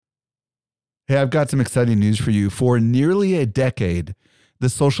Hey, I've got some exciting news for you. For nearly a decade, the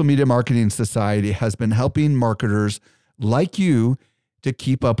Social Media Marketing Society has been helping marketers like you to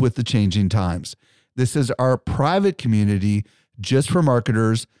keep up with the changing times. This is our private community just for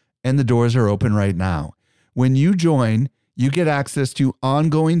marketers, and the doors are open right now. When you join, you get access to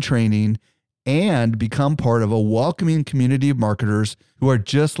ongoing training and become part of a welcoming community of marketers who are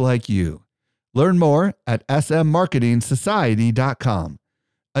just like you. Learn more at smmarketingsociety.com.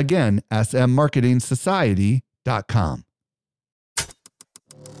 Again, smmarketingsociety.com.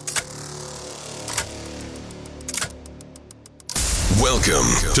 Welcome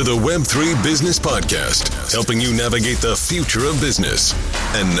to the Web3 Business Podcast, helping you navigate the future of business.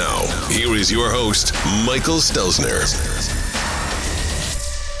 And now, here is your host, Michael Stelzner.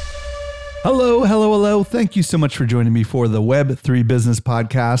 Hello. Thank you so much for joining me for the Web3 Business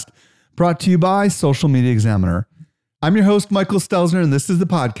Podcast, brought to you by Social Media Examiner. I'm your host, Michael Stelzner, and this is the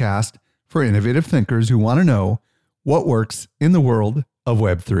podcast for innovative thinkers who want to know what works in the world of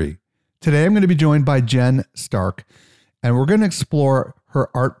Web3. Today, I'm going to be joined by Jen Stark, and we're going to explore her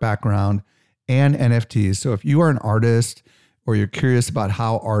art background and NFTs. So if you are an artist or you're curious about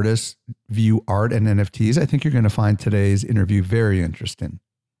how artists view art and NFTs, I think you're going to find today's interview very interesting.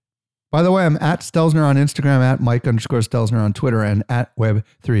 By the way, I'm at Stelzner on Instagram, at Mike_Stelzner on Twitter, and at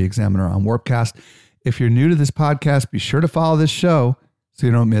Web3 Examiner on Warpcast. If you're new to this podcast, be sure to follow this show so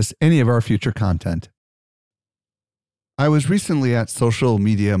you don't miss any of our future content. I was recently at Social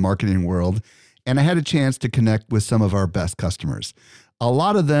Media Marketing World, and I had a chance to connect with some of our best customers. A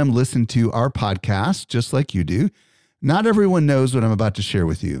lot of them listen to our podcast, just like you do. Not everyone knows what I'm about to share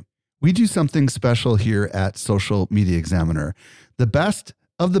with you. We do something special here at Social Media Examiner. The best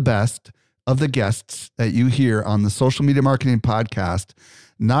of the guests that you hear on the Social Media Marketing Podcast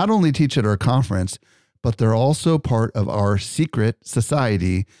not only teach at our conference, but they're also part of our secret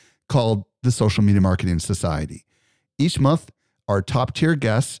society called the Social Media Marketing Society. Each month, our top tier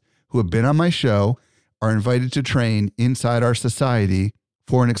guests who have been on my show are invited to train inside our society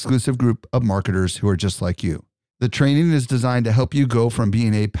for an exclusive group of marketers who are just like you. The training is designed to help you go from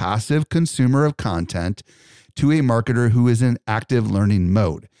being a passive consumer of content to a marketer who is in active learning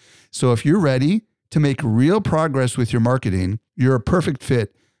mode. So if you're ready to make real progress with your marketing, you're a perfect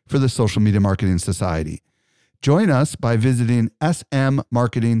fit for the Social Media Marketing Society. Join us by visiting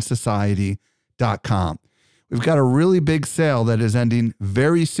smmarketingsociety.com. We've got a really big sale that is ending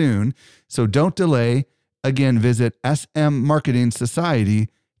very soon, so don't delay. Again, visit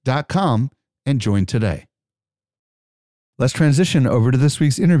smmarketingsociety.com and join today. Let's transition over to this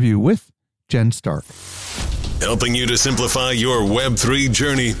week's interview with Jen Stark. Helping you to simplify your Web3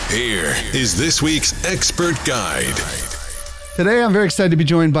 journey, here is this week's expert guide. Today, I'm very excited to be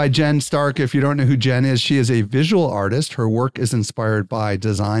joined by Jen Stark. If you don't know who Jen is, she is a visual artist. Her work is inspired by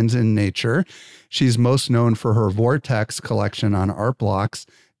designs in nature. She's most known for her Vortex collection on art blocks.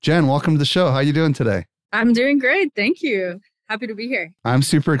 Jen, welcome to the show. How are you doing today? I'm doing great. Thank you. Happy to be here. I'm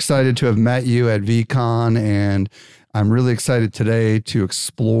super excited to have met you at VCon, and I'm really excited today to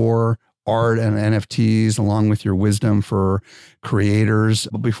explore art and NFTs along with your wisdom for creators.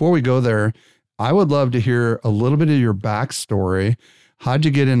 But before we go there, I would love to hear a little bit of your backstory. How'd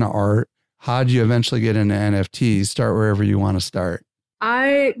you get into art? How'd you eventually get into NFTs? Start wherever you want to start.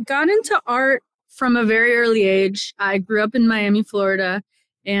 I got into art from a very early age. I grew up in Miami, Florida,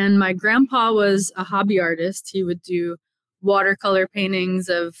 and my grandpa was a hobby artist. He would do watercolor paintings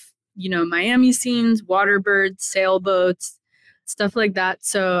of, Miami scenes, water birds, sailboats, stuff like that.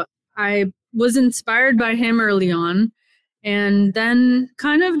 So I was inspired by him early on, and then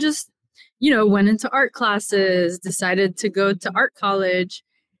kind of just, went into art classes, decided to go to art college,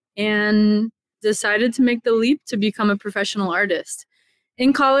 and decided to make the leap to become a professional artist.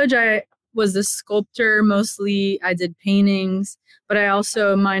 In college, I was a sculptor mostly. I did paintings, but I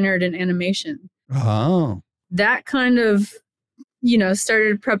also minored in animation. Oh. That kind of,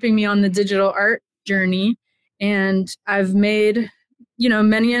 started prepping me on the digital art journey. And I've made,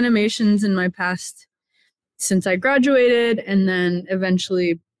 many animations in my past since I graduated. And then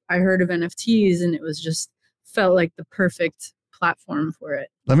eventually I heard of NFTs, and it was just felt like the perfect platform for it.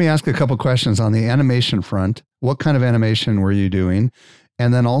 Let me ask a couple questions on the animation front. What kind of animation were you doing?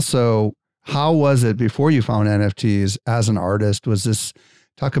 And then also, how was it before you found NFTs as an artist?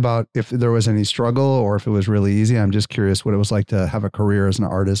 Talk about if there was any struggle or if it was really easy. I'm just curious what it was like to have a career as an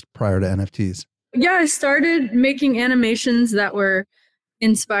artist prior to NFTs. Yeah, I started making animations that were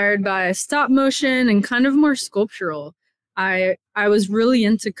inspired by stop motion and kind of more sculptural. I was really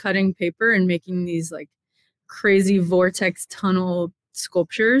into cutting paper and making these like crazy vortex tunnel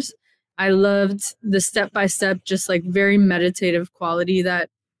sculptures. I loved the step-by-step, just like very meditative quality that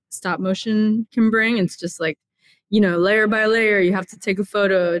stop motion can bring. It's just like, layer by layer, you have to take a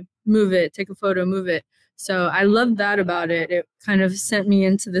photo, move it, take a photo, move it. So I loved that about it. It kind of sent me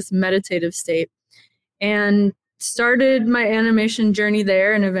into this meditative state and started my animation journey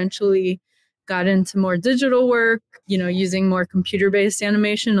there, and eventually got into more digital work, using more computer-based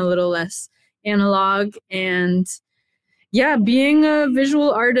animation, a little less analog. And yeah, being a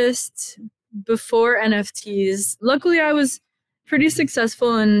visual artist before NFTs, luckily I was pretty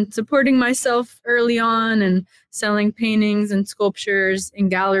successful in supporting myself early on and selling paintings and sculptures in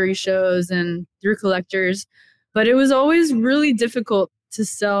gallery shows and through collectors. But it was always really difficult to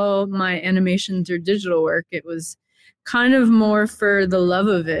sell my animations or digital work. It was kind of more for the love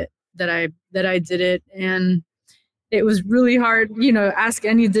of it that I did it. And it was really hard, ask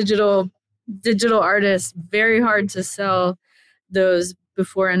any digital artist, very hard to sell those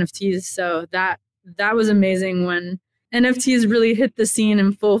before NFTs. So that was amazing when NFTs really hit the scene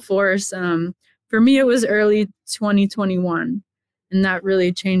in full force. For me, it was early 2021, and that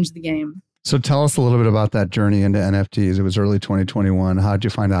really changed the game. So tell us a little bit about that journey into NFTs. It was early 2021. How'd you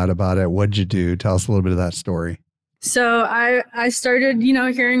find out about it? What'd you do? Tell us a little bit of that story. So I started,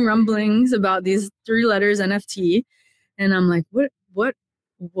 hearing rumblings about these 3 letters NFT, and I'm like,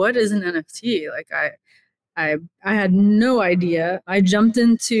 what is an NFT? Like I had no idea. I jumped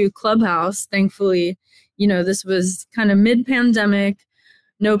into Clubhouse. Thankfully, this was kind of mid-pandemic.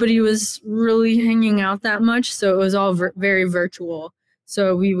 Nobody was really hanging out that much, so it was all very virtual.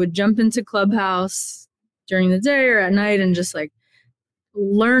 So we would jump into Clubhouse during the day or at night and just like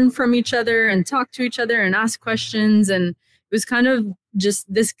learn from each other and talk to each other and ask questions. And it was kind of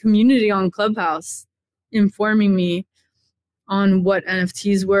just this community on Clubhouse informing me on what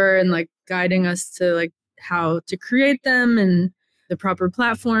NFTs were and like guiding us to like how to create them and the proper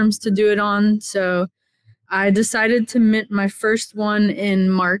platforms to do it on. So I decided to mint my first one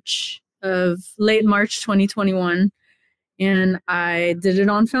in late March 2021. And I did it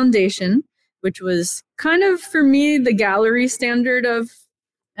on Foundation, which was kind of, for me, the gallery standard of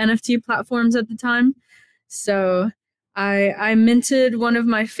NFT platforms at the time. So I minted one of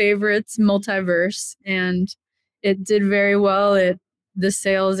my favorites, Multiverse, and it did very well. The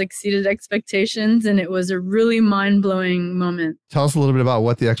sales exceeded expectations, and it was a really mind-blowing moment. Tell us a little bit about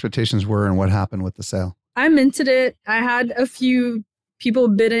what the expectations were and what happened with the sale. I minted it. I had a few people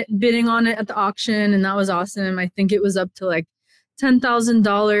bidding on it at the auction, and that was awesome. I think it was up to like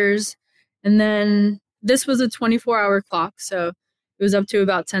 $10,000. And then this was a 24-hour clock, so it was up to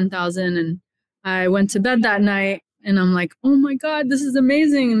about 10,000. And I went to bed that night, and I'm like, oh my God, this is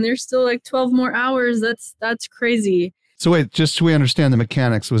amazing. And there's still like 12 more hours. That's crazy. So wait, just so we understand the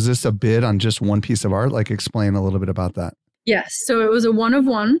mechanics, was this a bid on just one piece of art? Like, explain a little bit about that. Yes. So it was a 1 of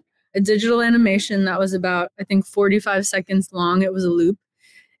 1, a digital animation that was about, I think, 45 seconds long. It was a loop.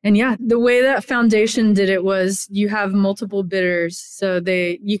 And yeah, the way that Foundation did it was you have multiple bidders. So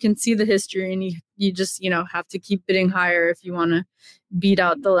you can see the history, and you just, have to keep bidding higher if you want to beat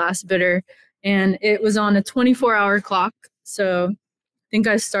out the last bidder. And it was on a 24-hour clock. So I think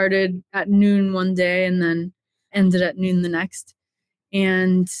I started at noon one day and then ended at noon the next.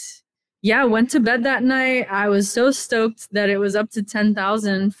 And yeah, went to bed that night. I was so stoked that it was up to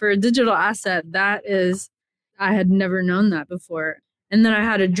 10,000 for a digital asset. I had never known that before. And then I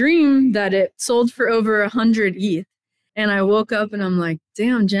had a dream that it sold for over 100 ETH. And I woke up and I'm like,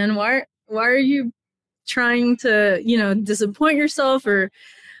 damn, Jen, why are you trying to, disappoint yourself? Or,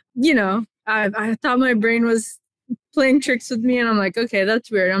 I thought my brain was playing tricks with me. And I'm like, okay,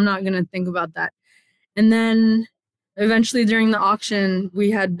 that's weird. I'm not going to think about that. And then eventually during the auction,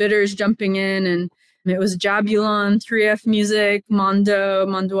 we had bidders jumping in, and it was Jabulon, 3F Music,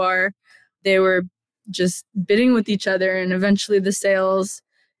 Mondoir. They were just bidding with each other, and eventually the sales,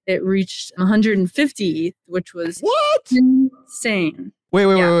 it reached 150 ETH, which was insane.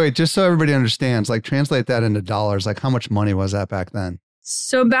 Wait. Just so everybody understands, like, translate that into dollars. Like, how much money was that back then?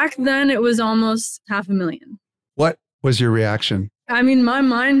 So back then it was almost $500,000. What was your reaction? I mean, my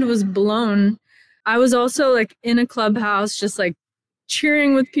mind was blown. I was also like in a clubhouse, just like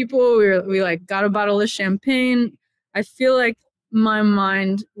cheering with people. We like got a bottle of champagne. I feel like my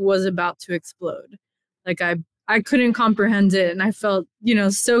mind was about to explode. Like I couldn't comprehend it, and I felt,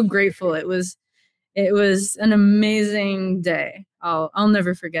 so grateful. It was an amazing day. I'll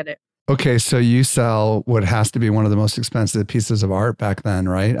never forget it. Okay, so you sell what has to be one of the most expensive pieces of art back then,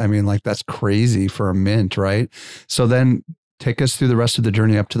 right? I mean, like, that's crazy for a mint, right? So then take us through the rest of the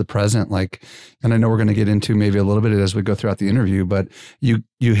journey up to the present. Like, and I know we're going to get into maybe a little bit as we go throughout the interview, but you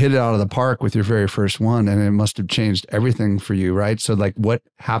hit it out of the park with your very first one, and it must have changed everything for you, right? So like, what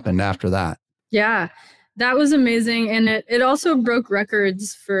happened after that? Yeah. that was amazing. And it also broke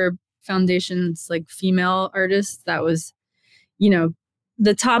records for foundations, like female artists. That was,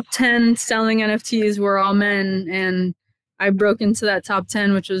 the top 10 selling NFTs were all men. And I broke into that top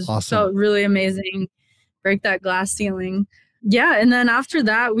 10, which was Awesome. Felt really amazing. Break that glass ceiling. Yeah. And then after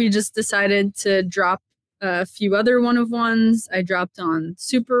that, we just decided to drop a few other one of ones. I dropped on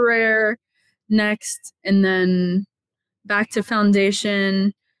Super Rare next, and then back to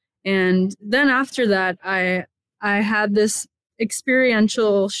Foundation. And then after that, I had this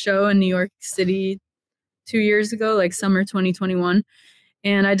experiential show in New York City 2 years ago, like summer 2021.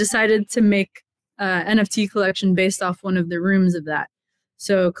 And I decided to make an NFT collection based off one of the rooms of that.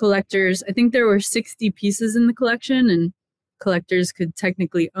 So collectors, I think there were 60 pieces in the collection, and collectors could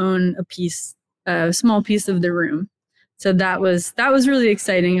technically own a small piece of the room. So that was really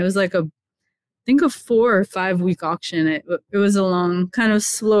exciting. It was like I think a 4 or 5 week auction. It was a long, kind of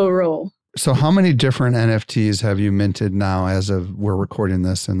slow roll. So how many different NFTs have you minted now as of we're recording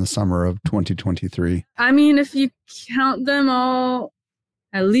this in the summer of 2023? I mean, if you count them all,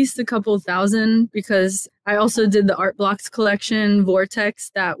 at least a couple thousand, because I also did the Art Blocks collection, Vortex,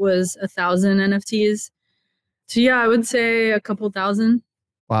 that was 1,000 NFTs. So yeah, I would say a couple thousand.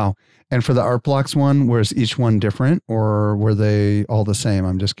 Wow. And for the Art Blocks one, was each one different or were they all the same?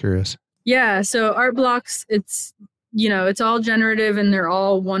 I'm just curious. Yeah. So Art Blocks, it's all generative and they're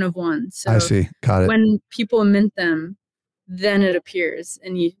all one of one. So I see. Got it. When people mint them, then it appears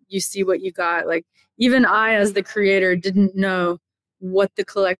and you see what you got. Like even I, as the creator, didn't know what the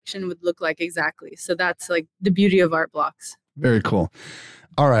collection would look like exactly. So that's like the beauty of Art Blocks. Very cool.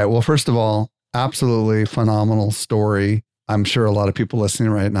 All right. Well, first of all, absolutely phenomenal story. I'm sure a lot of people listening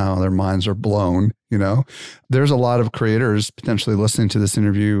right now, their minds are blown. There's a lot of creators potentially listening to this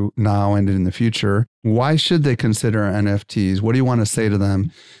interview now and in the future. Why should they consider NFTs? What do you want to say to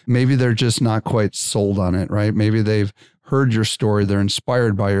them? Maybe they're just not quite sold on it, right? Maybe they've heard your story, they're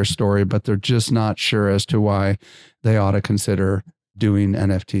inspired by your story, but they're just not sure as to why they ought to consider doing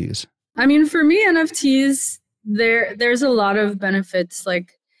NFTs. I mean, for me, NFTs, there's a lot of benefits,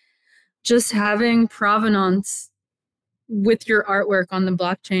 like just having provenance with your artwork on the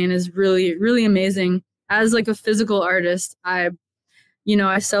blockchain is really, really amazing. As like a physical artist, I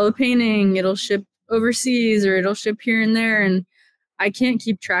sell a painting, it'll ship overseas or it'll ship here and there, and I can't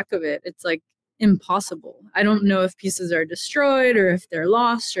keep track of it. It's like impossible. I don't know if pieces are destroyed or if they're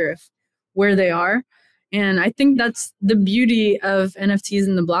lost or where they are. And I think that's the beauty of NFTs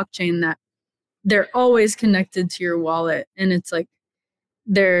in the blockchain, that they're always connected to your wallet. And it's like,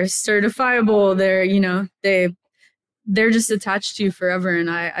 they're certifiable. They're just attached to you forever. And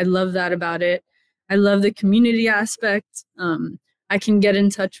I love that about it. I love the community aspect. I can get in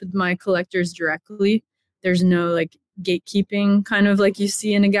touch with my collectors directly. There's no like gatekeeping, kind of like you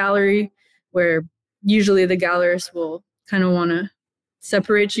see in a gallery, where usually the gallerist will kind of want to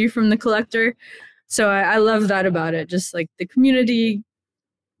separate you from the collector. So I love that about it. Just like the community,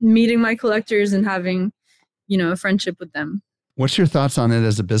 meeting my collectors and having, a friendship with them. What's your thoughts on it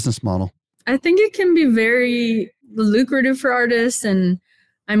as a business model? I think it can be very lucrative for artists. And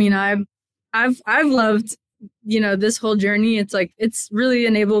I mean, I've loved, this whole journey. It's like, it's really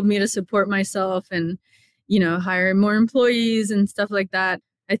enabled me to support myself and, hire more employees and stuff like that.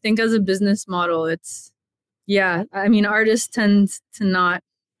 I think as a business model, artists tend to not,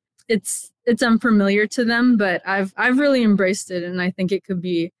 it's unfamiliar to them, but I've really embraced it. And I think it could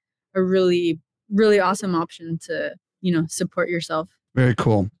be a really, really awesome option to, support yourself. Very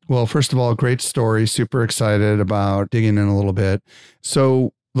cool. Well, first of all, great story. Super excited about digging in a little bit.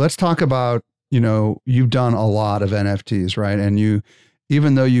 So let's talk about, you've done a lot of NFTs, right? And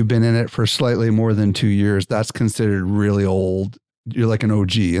even though you've been in it for slightly more than 2 years, that's considered really old. You're like an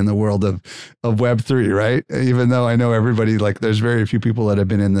OG in the world of Web3, right? Even though I know everybody, like there's very few people that have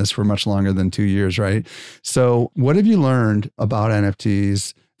been in this for much longer than 2 years, right? So what have you learned about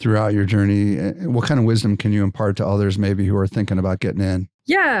NFTs throughout your journey? What kind of wisdom can you impart to others maybe who are thinking about getting in?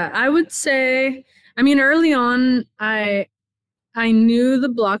 Yeah, I would say, early on, I knew the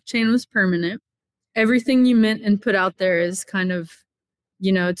blockchain was permanent. Everything you mint and put out there is kind of,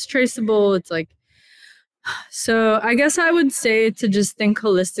 it's traceable. It's like, so I guess I would say to just think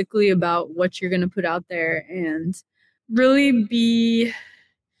holistically about what you're going to put out there and really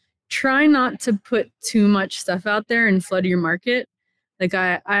try not to put too much stuff out there and flood your market. Like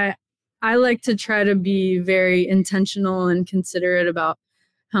I like to try to be very intentional and considerate about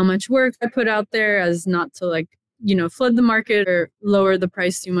how much work I put out there, as not to flood the market or lower the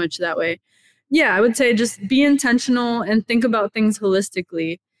price too much that way. Yeah, I would say just be intentional and think about things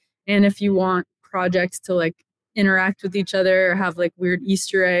holistically. And if you want projects to interact with each other or have like weird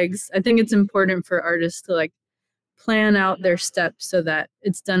Easter eggs. I think it's important for artists to like plan out their steps so that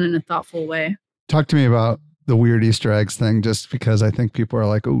it's done in a thoughtful way. Talk to me about the weird Easter eggs thing, just because I think people are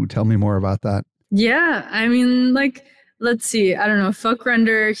like, oh, tell me more about that. Yeah, I mean, like, let's see. I don't know. Fuck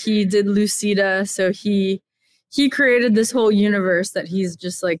Render, he did Lucida, so he created this whole universe that he's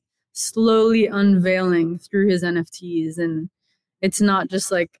just like slowly unveiling through his NFTs, and it's not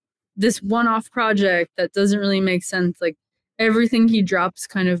just like this one-off project that doesn't really make sense. Like everything he drops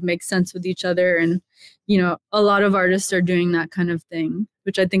kind of makes sense with each other, and a lot of artists are doing that kind of thing,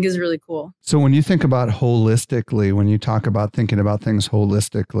 which I think is really cool. So when you think about holistically, when you talk about thinking about things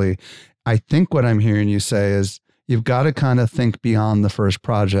holistically, I think what I'm hearing you say is you've got to kind of think beyond the first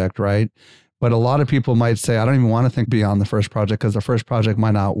project, right? But a lot of people might say, I don't even want to think beyond the first project because the first project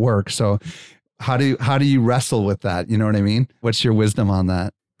might not work. So how do you wrestle with that? You know what I mean? What's your wisdom on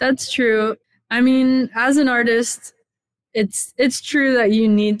that? That's true. I mean, as an artist, it's true that you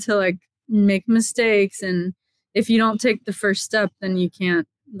need to like make mistakes, and if you don't take the first step, then you can't,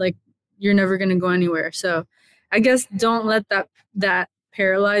 like, you're never going to go anywhere. So I guess don't let that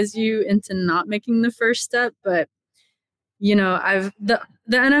paralyze you into not making the first step. But I've the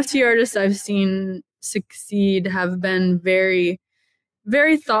NFT artists I've seen succeed have been very,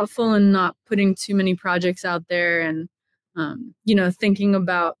 very thoughtful and not putting too many projects out there, and thinking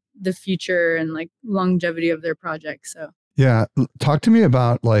about the future and like longevity of their projects. So yeah, talk to me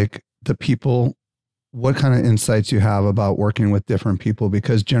about like the people, what kind of insights you have about working with different people,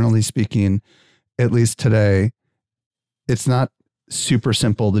 because generally speaking, at least today, it's not super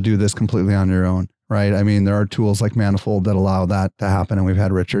simple to do this completely on your own, right? I mean, there are tools like Manifold that allow that to happen, and we've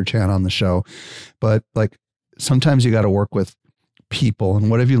had Richard Chan on the show, but like sometimes you got to work with people. And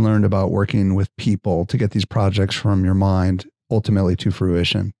what have you learned about working with people to get these projects from your mind ultimately to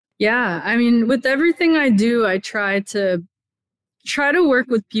fruition? Yeah, I mean, with everything I do, I try to work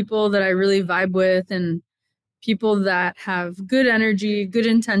with people that I really vibe with, and people that have good energy, good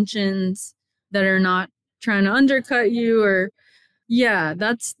intentions, that are not trying to undercut you. Or yeah,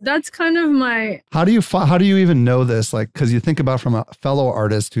 that's kind of my... How do you even know this? Like, because you think about from a fellow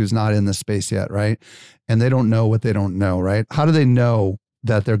artist who's not in the space yet, right? And they don't know what they don't know, right? How do they know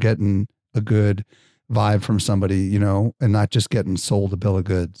that they're getting a good vibe from somebody, and not just getting sold a bill of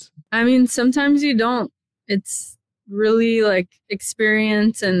goods? I mean, sometimes you don't. It's really like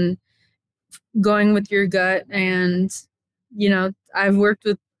experience and going with your gut. And, I've worked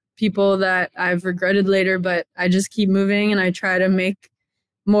with people that I've regretted later, but I just keep moving and I try to make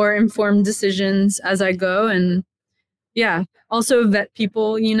more informed decisions as I go. And yeah, also vet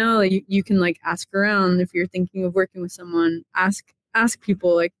people, you can like ask around if you're thinking of working with someone, ask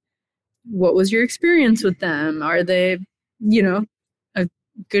people like, what was your experience with them? Are they, a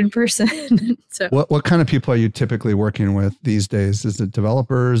good person? So what kind of people are you typically working with these days? Is it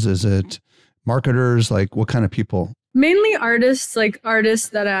developers? Is it marketers? Like what kind of people? Mainly artists, like artists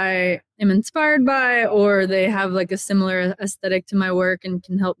that I am inspired by, or they have like a similar aesthetic to my work and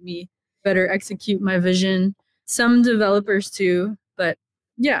can help me better execute my vision. Some developers too, but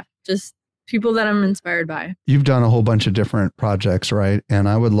yeah, just people that I'm inspired by. You've done a whole bunch of different projects, right? And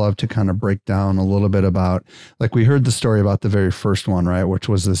I would love to kind of break down a little bit about, like we heard the story about the very first one, right? Which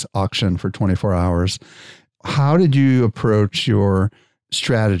was this auction for 24 hours. How did you approach your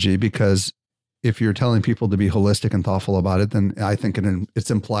strategy? Because if you're telling people to be holistic and thoughtful about it, then I think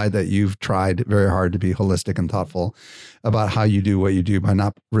it's implied that you've tried very hard to be holistic and thoughtful about how you do what you do by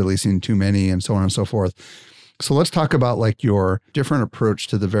not releasing too many and so on and so forth. So let's talk about like your different approach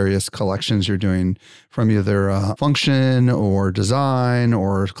to the various collections you're doing, from either function or design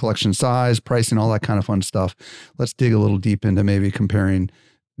or collection size, pricing, all that kind of fun stuff. Let's dig a little deep into maybe comparing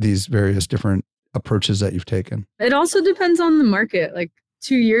these various different approaches that you've taken. It also depends on the market. Like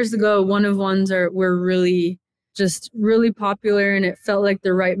 2 years ago, one of ones were really popular, and it felt like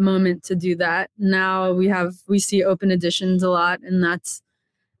the right moment to do that. Now we see open editions a lot, and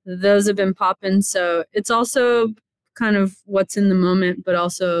those have been popping. So it's also kind of what's in the moment, but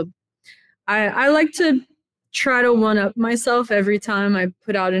also I like to try to one up myself every time I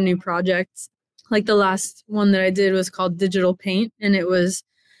put out a new project. Like the last one that I did was called Digital Paint, and it was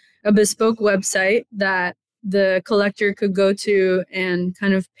a bespoke website that the collector could go to and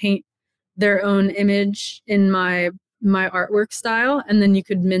kind of paint their own image in my artwork style, and then you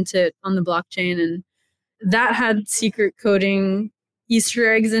could mint it on the blockchain. And that had secret coding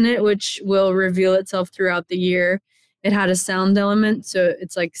Easter eggs in it, which will reveal itself throughout the year. It had a sound element, so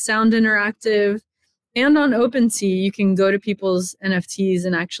it's like sound interactive. And on OpenSea, you can go to people's NFTs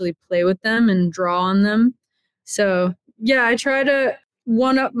and actually play with them and draw on them. So yeah, I try to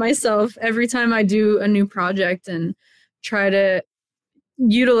one up myself every time I do a new project and try to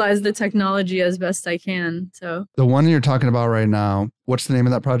utilize the technology as best I can. So The one you're talking about right now, what's the name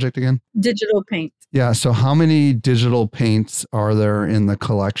of that project again? digital paint. Yeah. So how many digital paints are there in the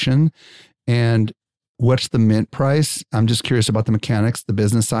collection? And what's the mint price? I'm just curious about the mechanics, the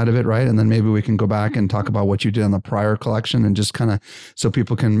business side of it, right? And then maybe we can go back and talk about what you did on the prior collection and just kind of so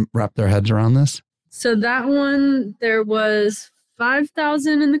people can wrap their heads around this. So that one, there was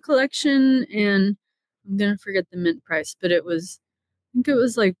 5,000 in the collection, and I'm going to forget the mint price, but I think it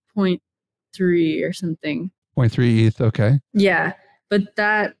was like 0.3 or something. 0.3 ETH. Okay. Yeah. But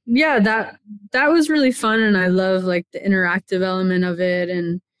that was really fun. And I love like the interactive element of it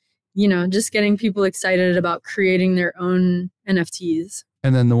and, just getting people excited about creating their own NFTs.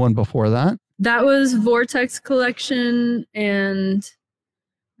 And then the one before that? That was Vortex collection. And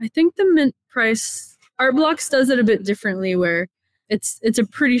I think the mint price, Art Blocks does it a bit differently where it's a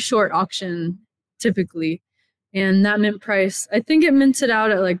pretty short auction typically. And that mint price, I think it minted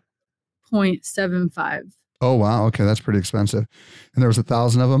out at like 0.75. Oh, wow. Okay. That's pretty expensive. And there was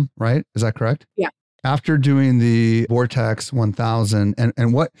 1,000 of them, right? Is that correct? Yeah. After doing the Vortex 1000,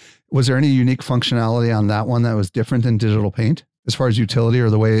 and what was there any unique functionality on that one that was different than digital paint as far as utility or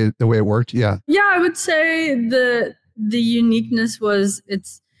the way it worked? Yeah. Yeah, I would say the uniqueness was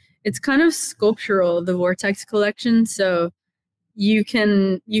it's kind of sculptural, the Vortex collection. So you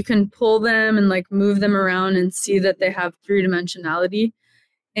can pull them and like move them around and see that they have three-dimensionality.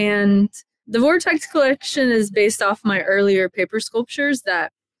 And the Vortex collection is based off my earlier paper sculptures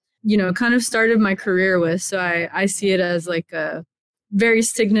that, kind of started my career with. So I see it as like a very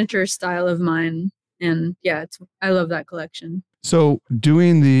signature style of mine. And yeah, I love that collection. So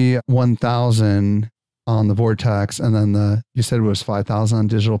doing the 1000 on the Vortex and then you said it was 5,000 on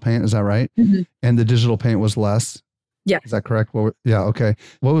digital paint. Is that right? Mm-hmm. And the digital paint was less? Yeah. Is that correct? Well, yeah. Okay.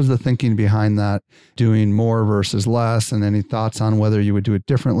 What was the thinking behind that? Doing more versus less, and any thoughts on whether you would do it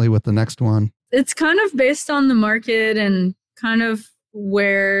differently with the next one? It's kind of based on the market and kind of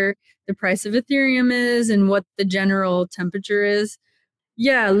where the price of Ethereum is and what the general temperature is.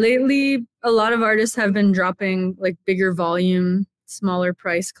 Yeah. Lately, a lot of artists have been dropping like bigger volume, smaller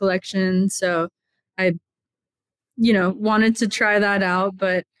price collections. So I, wanted to try that out,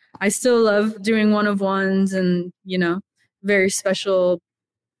 but I still love doing one-of-ones and, very special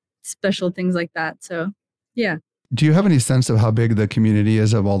things like that. So, yeah. Do you have any sense of how big the community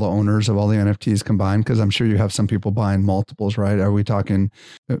is of all the owners of all the NFTs combined? Because I'm sure you have some people buying multiples, right? Are we talking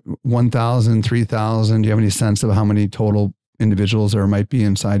 1,000, 3,000? Do you have any sense of how many total individuals there might be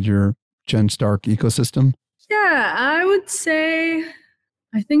inside your Gen Stark ecosystem? Yeah, I would say,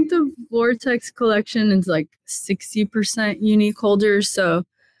 I think the Vortex collection is like 60% unique holders. So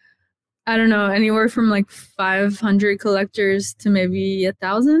I don't know, anywhere from like 500 collectors to maybe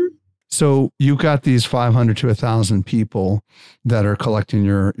 1,000. So you've got these 500 to 1,000 people that are collecting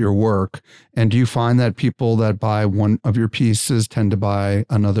your work. And do you find that people that buy one of your pieces tend to buy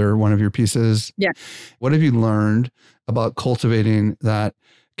another one of your pieces? Yeah. What have you learned about cultivating that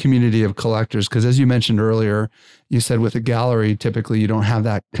community of collectors? Because as you mentioned earlier, you said with a gallery, typically you don't have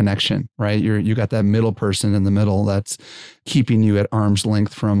that connection, right? You got that middle person in the middle that's keeping you at arm's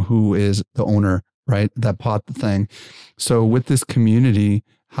length from who is the owner, right? That bought the thing. So with this community,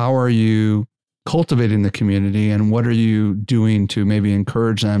 how are you cultivating the community, and what are you doing to maybe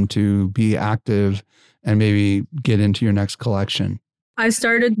encourage them to be active and maybe get into your next collection? I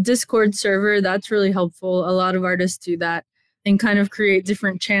started a Discord server. That's really helpful. A lot of artists do that and kind of create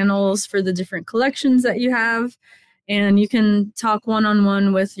different channels for the different collections that you have. And you can talk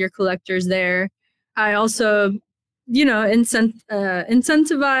one-on-one with your collectors there. I also,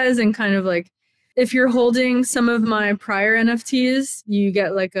 incentivize and kind of like, if you're holding some of my prior NFTs, you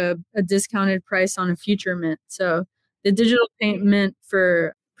get like a discounted price on a future mint. So the digital paint mint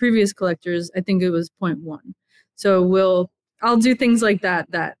for previous collectors, I think it was 0.1. So I'll do things like that,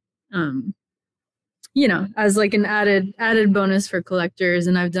 as like an added bonus for collectors.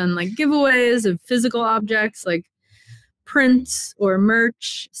 And I've done like giveaways of physical objects like prints or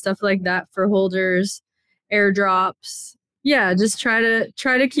merch, stuff like that for holders, airdrops. Yeah, just try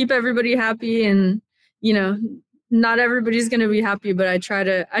to keep everybody happy, and not everybody's going to be happy, but I try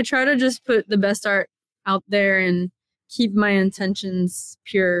to just put the best art out there and keep my intentions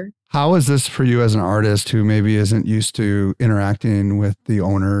pure. How is this for you as an artist who maybe isn't used to interacting with the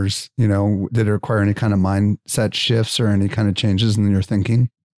owners? Did it require any kind of mindset shifts or any kind of changes in your thinking?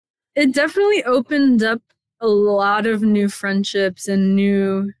 It definitely opened up a lot of new friendships and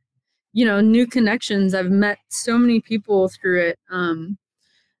new connections. I've met so many people through it.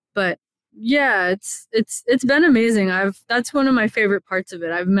 But Yeah, it's been amazing. That's one of my favorite parts of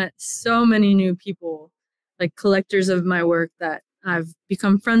it. I've met so many new people, like collectors of my work that I've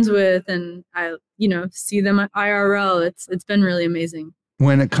become friends with, and I, see them at IRL. It's been really amazing.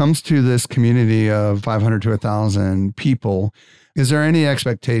 When it comes to this community of 500 to 1,000 people, is there any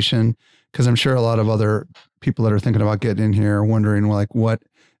expectation? Because I'm sure a lot of other people that are thinking about getting in here are wondering, well, like, what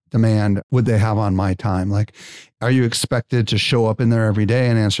demand would they have on my time? Like, are you expected to show up in there every day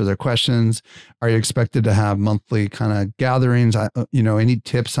and answer their questions? Are you expected to have monthly kind of gatherings? Any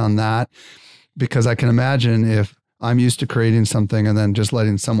tips on that? Because I can imagine if I'm used to creating something and then just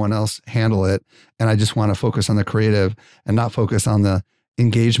letting someone else handle it, and I just want to focus on the creative and not focus on the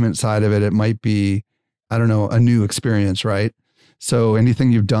engagement side of it, it might be, I don't know, a new experience, right? So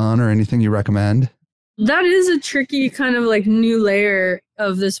anything you've done or anything you recommend? That is a tricky kind of like new layer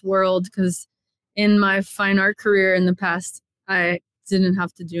of this world, because in my fine art career in the past, I didn't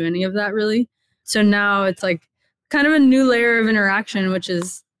have to do any of that really. So now it's like kind of a new layer of interaction, which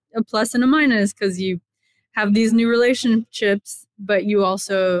is a plus and a minus, because you have these new relationships, but you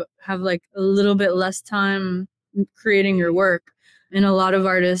also have like a little bit less time creating your work. And a lot of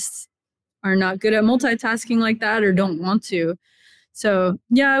artists are not good at multitasking like that or don't want to. So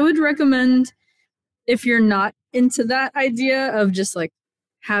yeah, I would recommend, if you're not into that idea of just like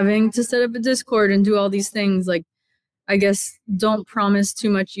having to set up a Discord and do all these things, like, I guess don't promise too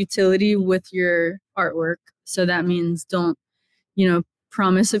much utility with your artwork. So that means don't,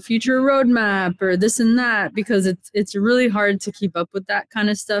 promise a future roadmap or this and that, because it's really hard to keep up with that kind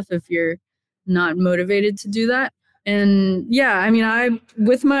of stuff if you're not motivated to do that. And yeah, I mean,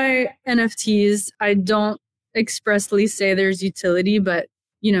 with my NFTs, I don't expressly say there's utility, but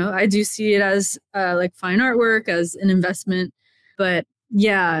I do see it as like fine artwork, as an investment. But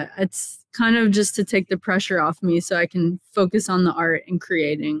yeah, it's kind of just to take the pressure off me so I can focus on the art and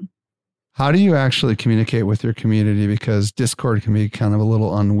creating. How do you actually communicate with your community? Because Discord can be kind of a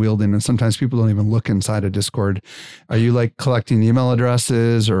little unwieldy, and sometimes people don't even look inside a Discord. Are you like collecting email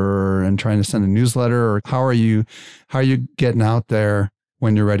addresses and trying to send a newsletter, or how are you getting out there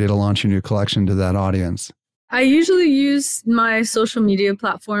when you're ready to launch your new collection to that audience? I usually use my social media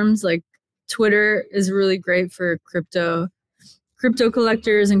platforms. Like Twitter is really great for crypto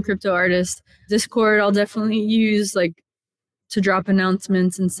collectors and crypto artists. Discord I'll definitely use like to drop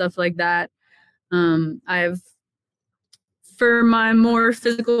announcements and stuff like that. For my more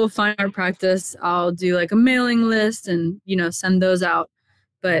physical fine art practice, I'll do like a mailing list and send those out.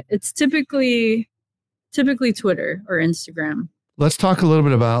 But it's typically Twitter or Instagram. Let's talk a little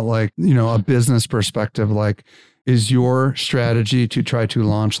bit about a business perspective. Like, is your strategy to try to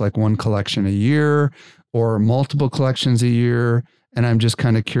launch like one collection a year or multiple collections a year? And I'm just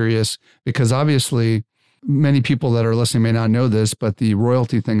kind of curious because obviously many people that are listening may not know this, but the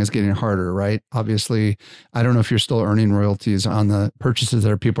royalty thing is getting harder, right? Obviously, I don't know if you're still earning royalties on the purchases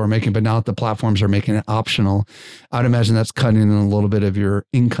that people are making, but now that the platforms are making it optional, I'd imagine that's cutting in a little bit of your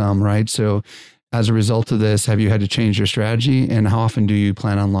income, right? So as a result of this, have you had to change your strategy, and how often do you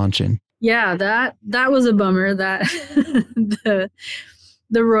plan on launching? Yeah, that was a bummer, that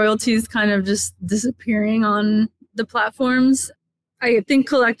the royalties kind of just disappearing on the platforms. I think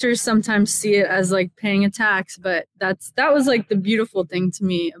collectors sometimes see it as like paying a tax, but that was like the beautiful thing to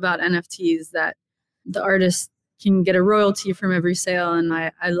me about NFTs, that the artist can get a royalty from every sale, and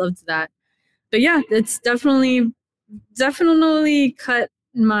I loved that. But yeah, it's definitely cut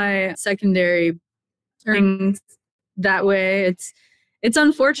my secondary earnings that way. It's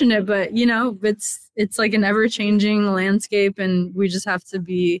unfortunate, but it's like an ever-changing landscape, and we just have to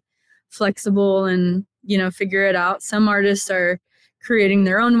be flexible and figure it out. Some artists are creating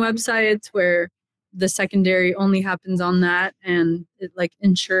their own websites where the secondary only happens on that, and it like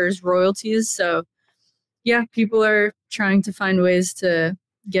ensures royalties. So yeah, people are trying to find ways to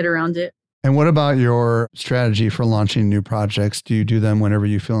get around it. And what about your strategy for launching new projects? Do you do them whenever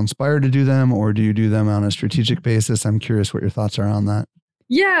you feel inspired to do them, or do you do them on a strategic basis? I'm curious what your thoughts are on that.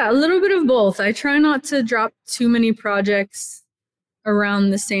 Yeah, a little bit of both. I try not to drop too many projects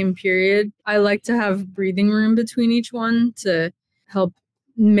around the same period. I like to have breathing room between each one to help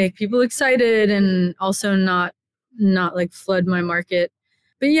make people excited and also not like flood my market.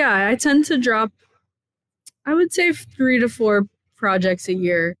 But yeah, I tend to drop, I would say 3 to 4 projects a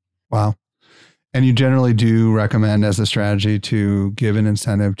year. Wow. And you generally do recommend as a strategy to give an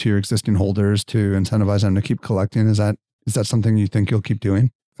incentive to your existing holders to incentivize them to keep collecting. Is that something you think you'll keep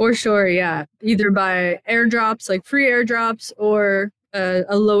doing? For sure, yeah. Either by airdrops, like free airdrops, or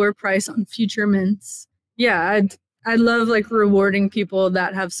a lower price on future mints. Yeah, I love like rewarding people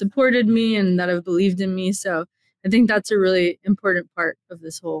that have supported me and that have believed in me. So I think that's a really important part of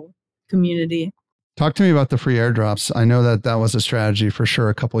this whole community. Talk to me about the free airdrops. I know that was a strategy for sure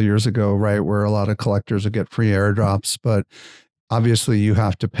a couple of years ago, right? Where a lot of collectors would get free airdrops, but obviously you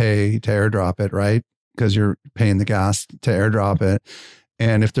have to pay to airdrop it, right? Because you're paying the gas to airdrop it.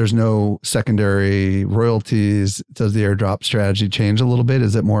 And if there's no secondary royalties, does the airdrop strategy change a little bit?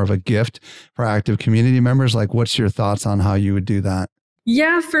 Is it more of a gift for active community members? Like, what's your thoughts on how you would do that?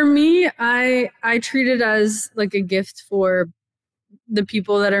 Yeah, for me, I treat it as like a gift for the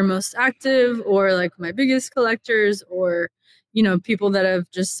people that are most active, or like my biggest collectors, or, you know, people that have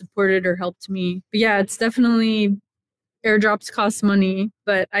just supported or helped me. But yeah, it's definitely, airdrops cost money,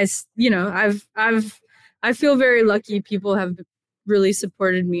 but I feel very lucky. People have really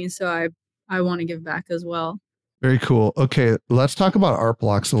supported me, so I want to give back as well. Very cool. Okay, let's talk about art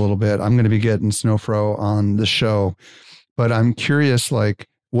blocks a little bit. I'm going to be getting Snowfro on the show, but I'm curious, like,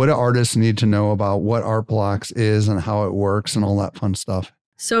 what do artists need to know about what art blocks is and how it works and all that fun stuff?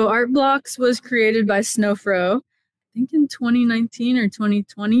 So art blocks was created by Snowfro, I think in 2019 or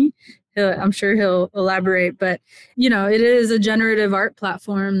 2020. I'm sure he'll elaborate, but you know, it is a generative art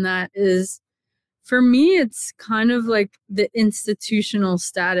platform that is, for me, it's kind of like the institutional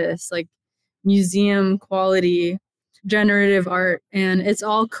status, like museum quality generative art, and it's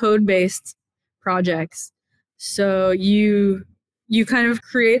all code-based projects. So you kind of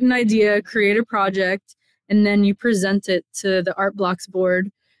create an idea, create a project, and then you present it to the art blocks board,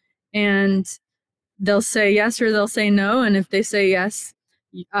 and they'll say yes or they'll say no. And if they say yes,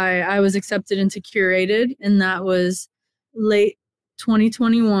 I was accepted into Curated, and that was late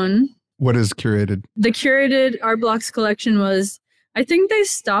 2021. What is Curated? The Curated art blocks collection was, I think they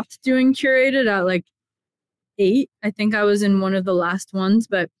stopped doing Curated at like 8. I think I was in one of the last ones,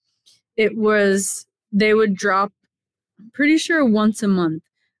 but it was, they would drop, I'm pretty sure once a month,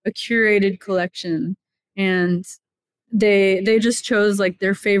 a curated collection, and they just chose like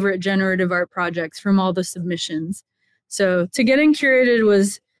their favorite generative art projects from all the submissions. So to get in Curated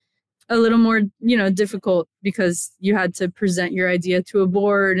was a little more, you know, difficult, because you had to present your idea to a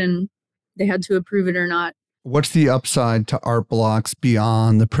board and they had to approve it or not. What's the upside to art blocks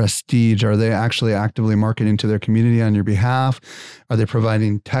beyond the prestige? Are they actually actively marketing to their community on your behalf? Are they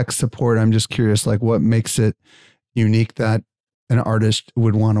providing tech support? I'm just curious, like, what makes it unique that an artist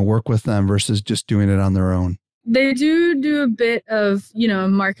would want to work with them versus just doing it on their own? They do a bit of, you know,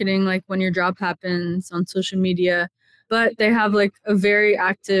 marketing, like when your drop happens on social media, but they have like a very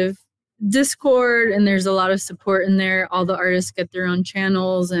active Discord, and there's a lot of support in there. All the artists get their own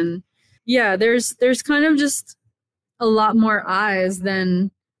channels, and yeah, there's kind of just a lot more eyes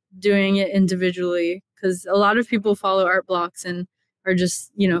than doing it individually, because a lot of people follow art blocks and are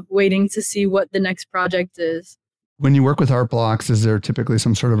just, you know, waiting to see what the next project is. When you work with art blocks, is there typically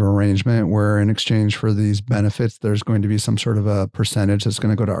some sort of arrangement where in exchange for these benefits, there's going to be some sort of a percentage that's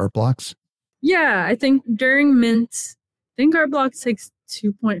going to go to art blocks? Yeah, I think during Mint, I think art blocks takes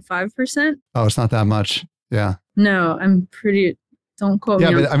 2.5%. Oh, it's not that much. Yeah. No, don't quote me.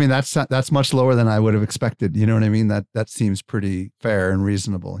 Yeah, but I mean, that's much lower than I would have expected. You know what I mean? That seems pretty fair and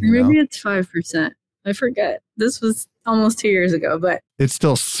reasonable. Maybe it's 5%. I forget. This was almost 2 years ago, but it's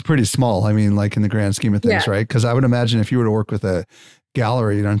still pretty small. I mean, like in the grand scheme of things, right? Because I would imagine if you were to work with a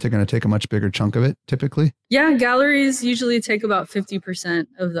gallery, aren't they going to take a much bigger chunk of it typically? Yeah, galleries usually take about 50%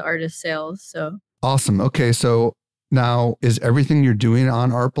 of the artist sales. So awesome. Okay, so now, is everything you're doing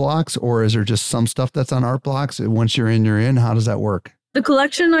on art blocks, or is there just some stuff that's on art blocks? Once you're in, you're in. How does that work? The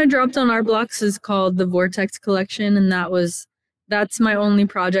collection I dropped on art blocks is called the Vortex collection, and that's my only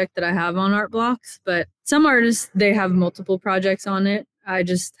project that I have on art blocks. But some artists, they have multiple projects on it. I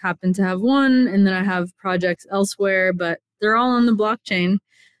just happen to have one, and then I have projects elsewhere, but they're all on the blockchain.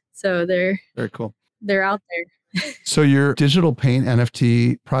 So they're very cool. They're out there. So your digital paint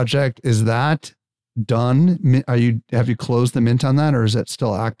NFT project, is that done? Have you closed the mint on that, or is it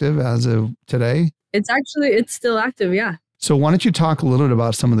still active as of today? It's still active. Yeah. So why don't you talk a little bit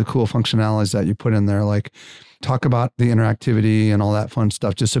about some of the cool functionalities that you put in there? Like talk about the interactivity and all that fun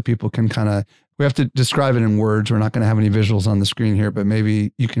stuff, just so people can we have to describe it in words. We're not going to have any visuals on the screen here, but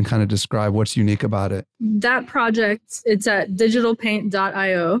maybe you can kind of describe what's unique about it. That project, it's at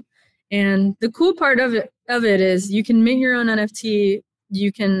digitalpaint.io. And the cool part of it is you can mint your own NFT.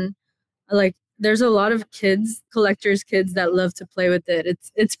 You can there's a lot of collectors kids that love to play with it.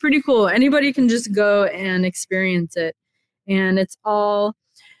 It's pretty cool. Anybody can just go and experience it. And it's all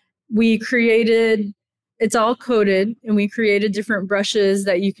coded, and we created different brushes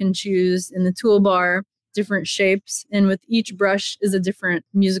that you can choose in the toolbar, different shapes. And with each brush is a different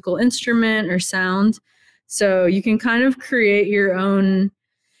musical instrument or sound. So you can kind of create your own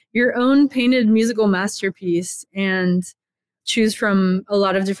painted musical masterpiece and choose from a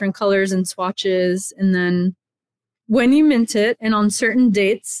lot of different colors and swatches. And then when you mint it, and on certain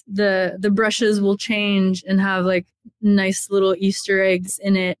dates, the brushes will change and have like nice little Easter eggs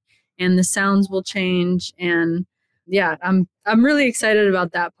in it, and the sounds will change. And yeah, I'm really excited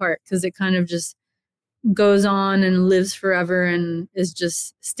about that part, because it kind of just goes on and lives forever and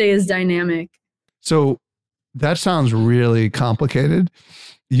stays dynamic. So that sounds really complicated.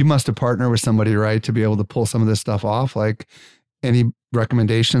 You must have partnered with somebody, right, to be able to pull some of this stuff off. Like, any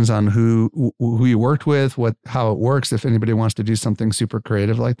recommendations on who you worked with, how it works, if anybody wants to do something super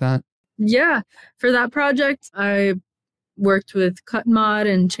creative like that? Yeah, for that project, I worked with Cut Mod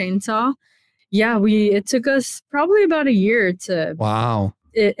and Chainsaw. Yeah, it took us probably about a year to. Wow.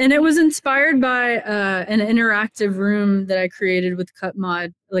 And it was inspired by an interactive room that I created with Cut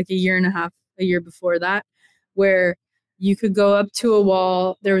Mod like a year before that, where you could go up to a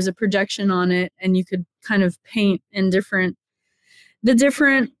wall, there was a projection on it, and you could kind of paint in the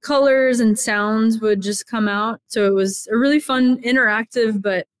different colors and sounds would just come out. So it was a really fun, interactive,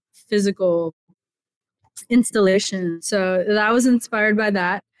 but physical installation. So that was inspired by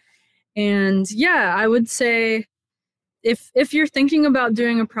that. And yeah, I would say if you're thinking about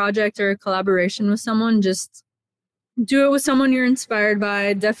doing a project or a collaboration with someone, just do it with someone you're inspired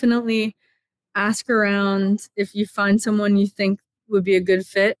by. Definitely ask around. If you find someone you think would be a good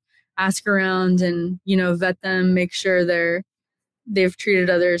fit, ask around and, vet them, make sure they've treated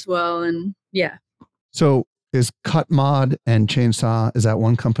others well. And yeah. So is Cut Mod and Chainsaw, is that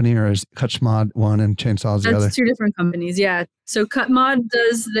one company, or is Cut Mod one and Chainsaw is the other? That's two different companies. Yeah. So Cut Mod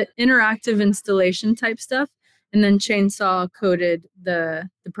does the interactive installation type stuff, and then Chainsaw coded the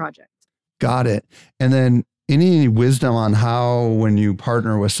project. Got it. And then any wisdom on how, when you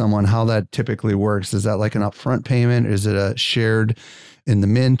partner with someone, how that typically works? Is that like an upfront payment? Is it a shared in the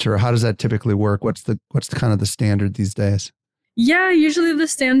mint, or how does that typically work? What's the kind of the standard these days? Yeah, usually the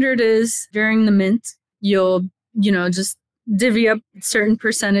standard is during the mint, you'll, just divvy up certain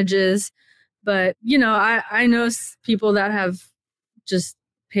percentages. But, I know people that have just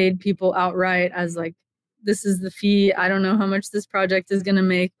paid people outright as like, this is the fee. I don't know how much this project is going to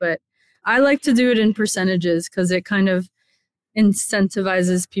make, but I like to do it in percentages, because it kind of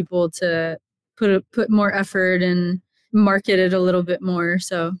incentivizes people to put more effort and market it a little bit more.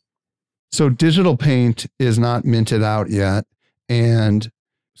 So digital paint is not minted out yet. And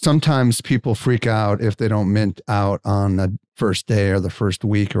sometimes people freak out if they don't mint out on the first day or the first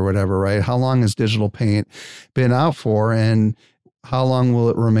week or whatever, right? How long has digital paint been out for, and how long will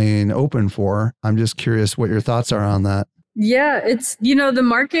it remain open for? I'm just curious what your thoughts are on that. Yeah, it's, the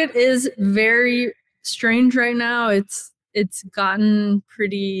market is very strange right now. It's gotten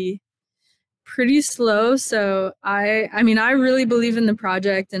pretty slow. So I really believe in the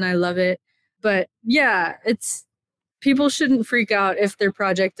project and I love it. But yeah, people shouldn't freak out if their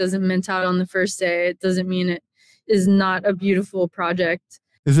project doesn't mint out on the first day. It doesn't mean it is not a beautiful project.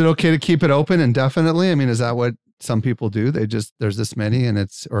 Is it okay to keep it open indefinitely? I mean, is that what some people do? There's this many and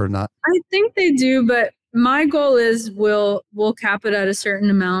or not? I think they do, but my goal is we'll cap it at a certain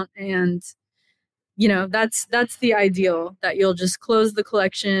amount, and that's the ideal, that you'll just close the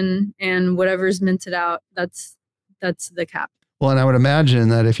collection and whatever's minted out, that's the cap. Well, and I would imagine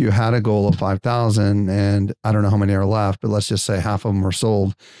that if you had a goal of 5,000, and I don't know how many are left, but let's just say half of them are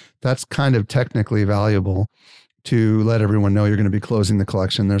sold, that's kind of technically valuable to let everyone know you're going to be closing the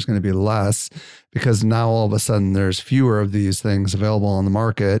collection. There's going to be less, because now all of a sudden there's fewer of these things available on the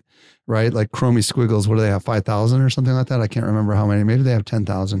market, right? Like Chromie Squiggles, what do they have, 5,000 or something like that? I can't remember how many. Maybe they have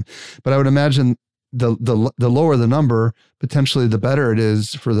 10,000. But I would imagine the lower the number, potentially the better it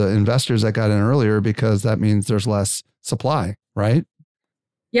is for the investors that got in earlier, because that means there's less supply, right?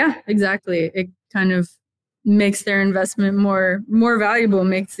 Yeah, exactly. It kind of makes their investment more valuable,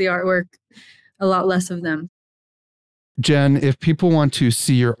 makes the artwork a lot less of them. Jen, if people want to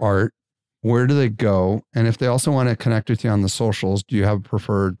see your art, where do they go? And if they also want to connect with you on the socials, do you have a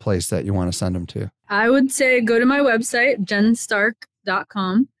preferred place that you want to send them to? I would say go to my website,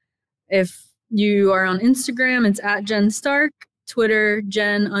 jenstark.com. If you are on Instagram, it's @JenStark, Twitter,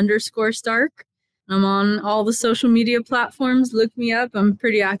 Jen_Stark. I'm on all the social media platforms. Look me up. I'm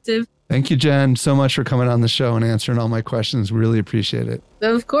pretty active. Thank you, Jen, so much for coming on the show and answering all my questions. Really appreciate it.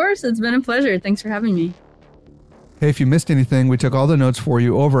 Of course. It's been a pleasure. Thanks for having me. Hey, if you missed anything, we took all the notes for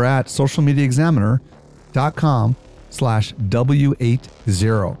you over at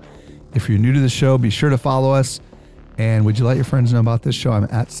socialmediaexaminer.com/W80. If you're new to the show, be sure to follow us. And would you let your friends know about this show? I'm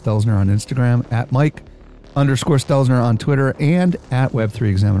 @Stelzner on Instagram, @Mike_Stelzner on Twitter, and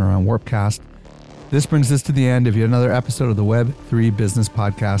 @Web3Examiner on Warpcast. This brings us to the end of yet another episode of the Web3 Business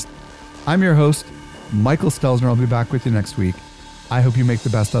Podcast. I'm your host, Michael Stelzner. I'll be back with you next week. I hope you make the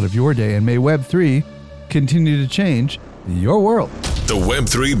best out of your day, and may Web3 continue to change your world. The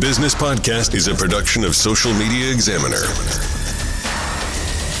Web3 Business Podcast is a production of Social Media Examiner.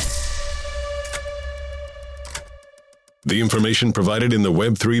 The information provided in the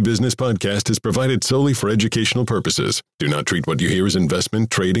Web3 Business Podcast is provided solely for educational purposes. Do not treat what you hear as investment,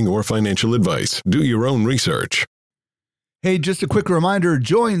 trading, or financial advice. Do your own research. Hey, just a quick reminder,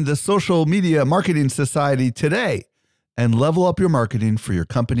 join the Social Media Marketing Society today and level up your marketing for your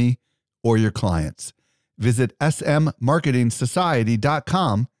company or your clients. Visit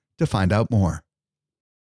smmarketingsociety.com to find out more.